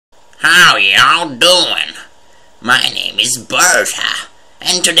How y'all doing? My name is Bertha,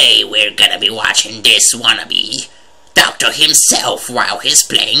 and today we're gonna be watching this wannabe doctor himself while he's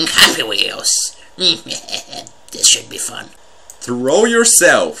playing Happy Wheels. This should be fun. Throw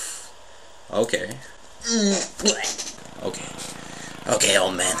yourself. Okay. Okay,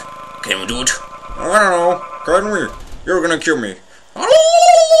 old man. Can we do it? I don't know. Can we? You're gonna kill me.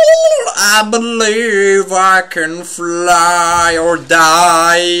 I believe I can fly or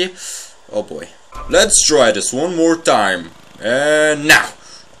die. Oh boy. Let's try this one more time. And now.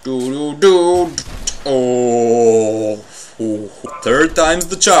 Oh. Third time's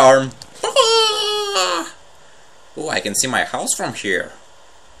the charm. Oh, I can see my house from here.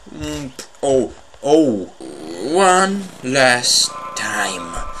 Oh. One last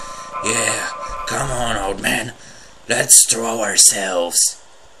time. Yeah, come on, old man. Let's throw ourselves.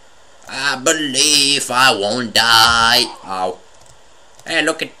 I believe I won't die. Ow. Hey,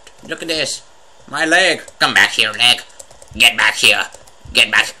 look at this. My leg. Come back here, leg. Get back here.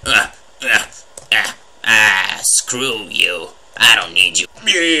 Get back. Screw you. I don't need you.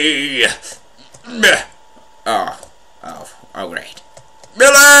 Oh, great.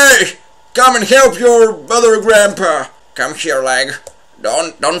 Billy! Come and help your other grandpa. Come here, leg.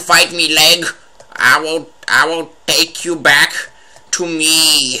 Don't fight me, leg. I will take you back to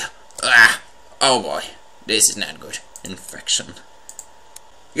me. Oh boy, this is not good. Infection.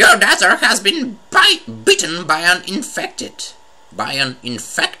 Your daughter has been bitten by an infected. By an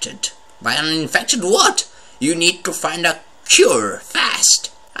infected what? You need to find a cure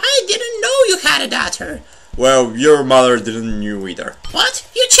fast. I didn't know you had a daughter. Well, your mother didn't knew either. What?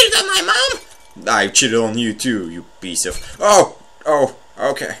 You cheated on my mom? I cheated on you too, you piece of... Oh,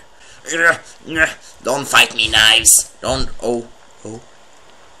 okay. Don't fight me, knives. Don't... Oh.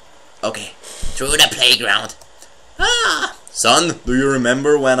 Okay. Through the playground. Son, do you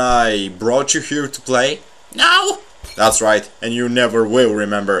remember when I brought you here to play? No. That's right, and you never will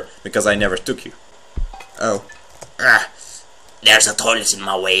remember, because I never took you. Oh. There's a toilet in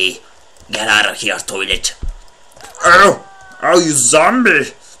my way. Get out of here, toilet. Oh, you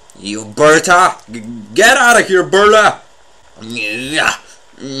zombie! You Bertha! Get out of here, Bertha!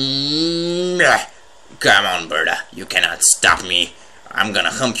 Come on, Bertha. You cannot stop me. I'm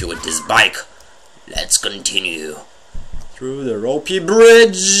gonna hump you with this bike. Let's continue. Through the ropey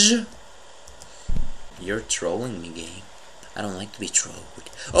bridge. You're trolling me, gang. I don't like to be trolled.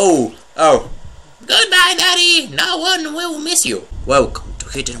 Oh. Goodbye, Daddy. No one will miss you. Welcome to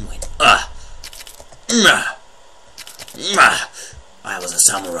Hit and Win. I was a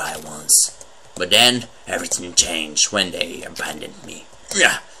samurai once, but then everything changed when they abandoned me.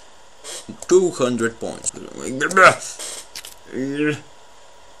 200 points.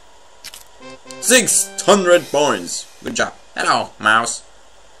 600 points. Good job. Hello, mouse.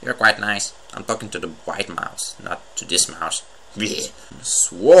 You're quite nice. I'm talking to the white mouse, not to this mouse.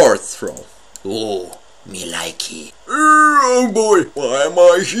 Sword throw. Oh, me likey. Oh boy, why am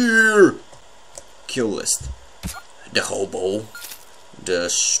I here? Kill list. The hobo. The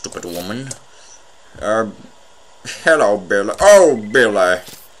stupid woman. Hello, Billy. Oh, Billy.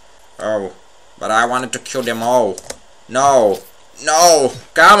 Oh, but I wanted to kill them all. No.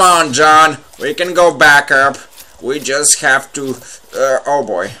 Come on, John. We can go back up. We just have to... oh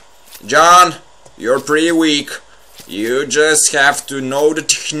boy. John, you're pretty weak. You just have to know the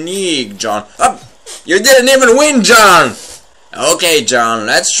technique, John. You didn't even win, John! Okay, John,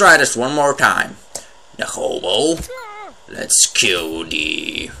 let's try this one more time. The hobo. Let's kill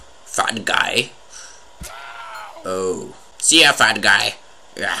the fat guy. Oh. See ya, fat guy.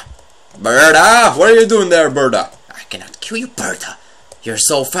 Yeah. Bertha, what are you doing there, Bertha? I cannot kill you, Bertha. You're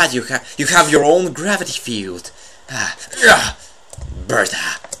so fat, you have your own gravity field.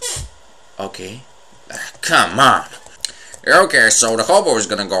 Bertha. Okay. Come on. Okay, so the hobo is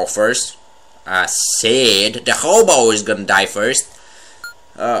gonna go first. I said the hobo is gonna die first.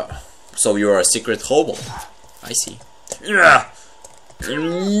 So you're a secret hobo. I see.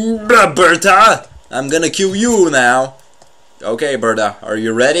 Bertha! I'm gonna kill you now. Okay, Bertha, are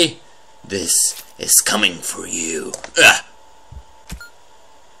you ready? This is coming for you.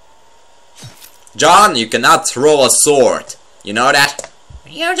 John, you cannot throw a sword. You know that?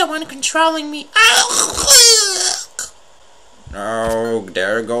 You're the one controlling me. Oh,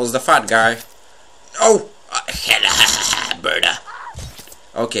 there goes the fat guy. Oh! Bertha.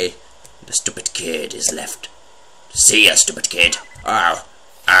 Okay. The stupid kid is left. See ya, stupid kid. I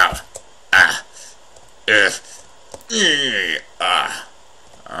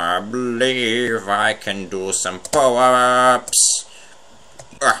believe I can do some pull-ups.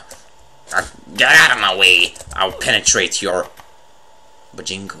 Get out of my way. I'll penetrate your...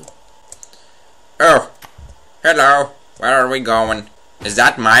 Bajingo. Oh, hello. Where are we going? Is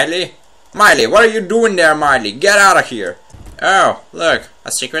that Miley? Miley, what are you doing there, Miley? Get out of here. Oh, look,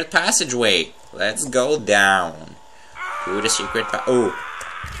 a secret passageway. Let's go down to the secret oh.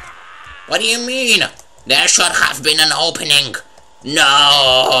 What do you mean? There should have been an opening.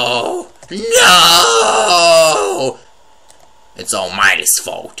 No! No! It's all Miley's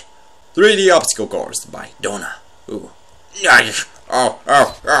fault. 3D obstacle course by Donna. Ooh. Oh.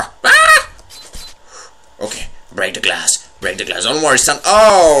 Ah! Okay, break the glass. Break the glass. Don't worry, son.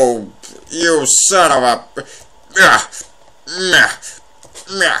 Oh, you son of a...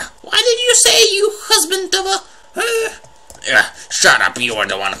 Why did you say, you husband of a... Shut up, you are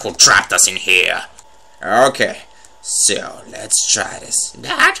the one who trapped us in here. Okay, so let's try this.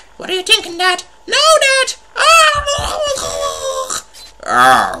 Dad? What are you thinking, Dad? No, Dad!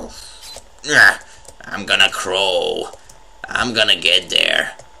 Oh. I'm gonna crow. I'm gonna get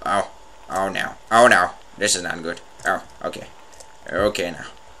there. Oh no. Oh no. This is not good. Oh, okay. Okay now.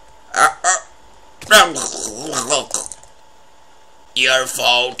 Your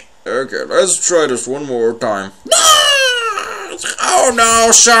fault. Okay, let's try this one more time. Oh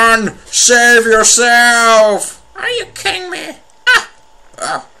no, son! Save yourself! Are you kidding me?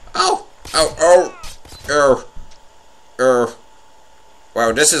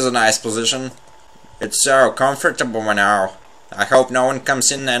 Wow, this is a nice position. It's so comfortable now. I hope no one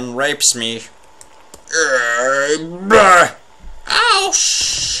comes in and rapes me.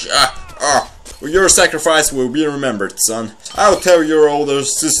 Your sacrifice will be remembered, son. I'll tell your older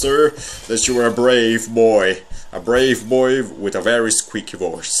sister that you were a brave boy. A brave boy with a very squeaky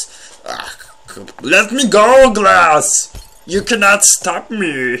voice. Let me go, Glass! You cannot stop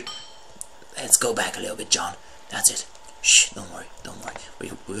me! Let's go back a little bit, John. That's it. Shh, don't worry.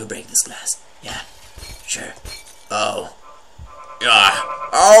 We'll break this glass. Yeah, sure. Oh.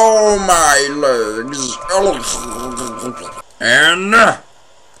 Oh, my legs. And...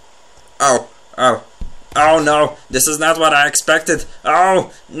 Oh no, this is not what I expected.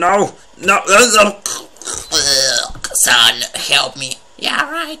 Oh, no. Son, help me. Yeah,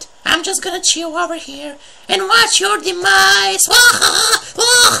 right. I'm just gonna chill over here and watch your demise.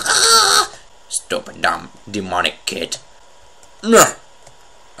 Stupid, dumb, demonic kid. Oh,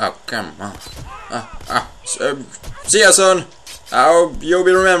 come on. See ya, son. I hope you'll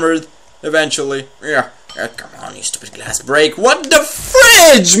be remembered eventually. Yeah. Come on, you stupid glass break. What the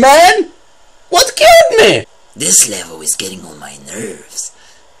fridge, man? What killed me? This level is getting on my nerves.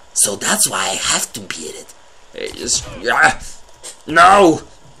 So that's why I have to beat it. No!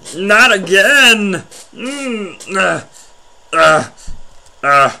 Not again! Freedom!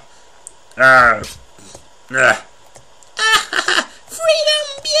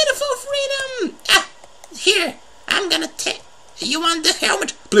 Beautiful freedom! Here, I'm gonna take... You want the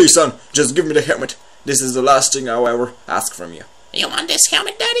helmet? Please, son, just give me the helmet. This is the last thing I'll ever ask from you. You want this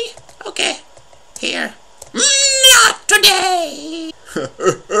helmet, Daddy? Okay. Here. Not today!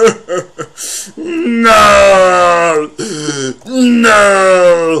 No!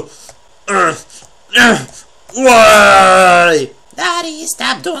 No! Why? Daddy,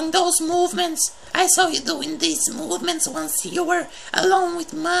 stop doing those movements. I saw you doing these movements once you were alone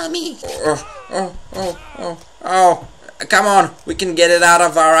with Mommy. Oh, come on, we can get it out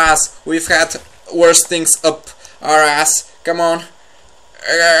of our ass. We've had worse things up our ass. Come on.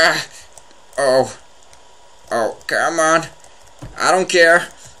 Oh, come on. I don't care.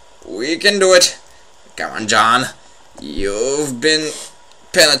 We can do it. Come on, John. You've been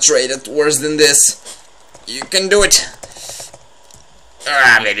penetrated worse than this. You can do it.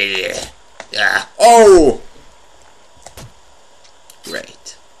 Oh!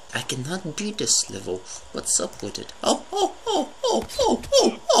 Great. I cannot beat this level. What's up with it? Oh!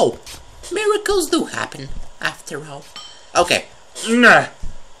 Miracles do happen, after all. Okay.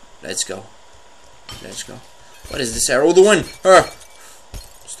 Let's go. What is this arrow doing?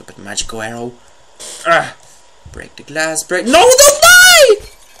 Stupid magical arrow. Break the glass, break... No, don't die!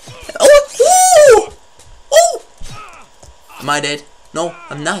 Oh! Am I dead? No,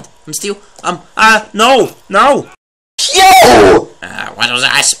 I'm not. I'm still... no! Yo! What was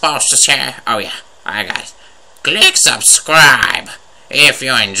I supposed to say? Oh yeah, I got it. Click subscribe if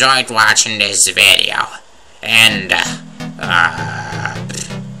you enjoyed watching this video. And,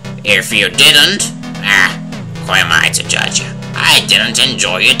 if you didn't, who am I to judge you? I didn't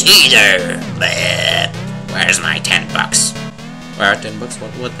enjoy it either. But where's my 10 bucks? Where, 10 bucks?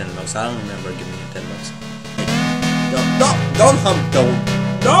 What 10 bucks? I don't remember giving you 10 bucks. Don't hump the...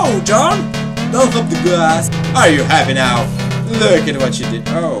 No, John! Don't hump the glass. Are you happy now? Look at what you did.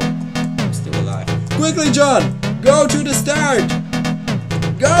 Oh, I'm still alive. Quickly, John! Go to the start!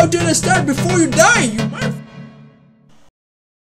 Go to the start before you die, you motherfucker.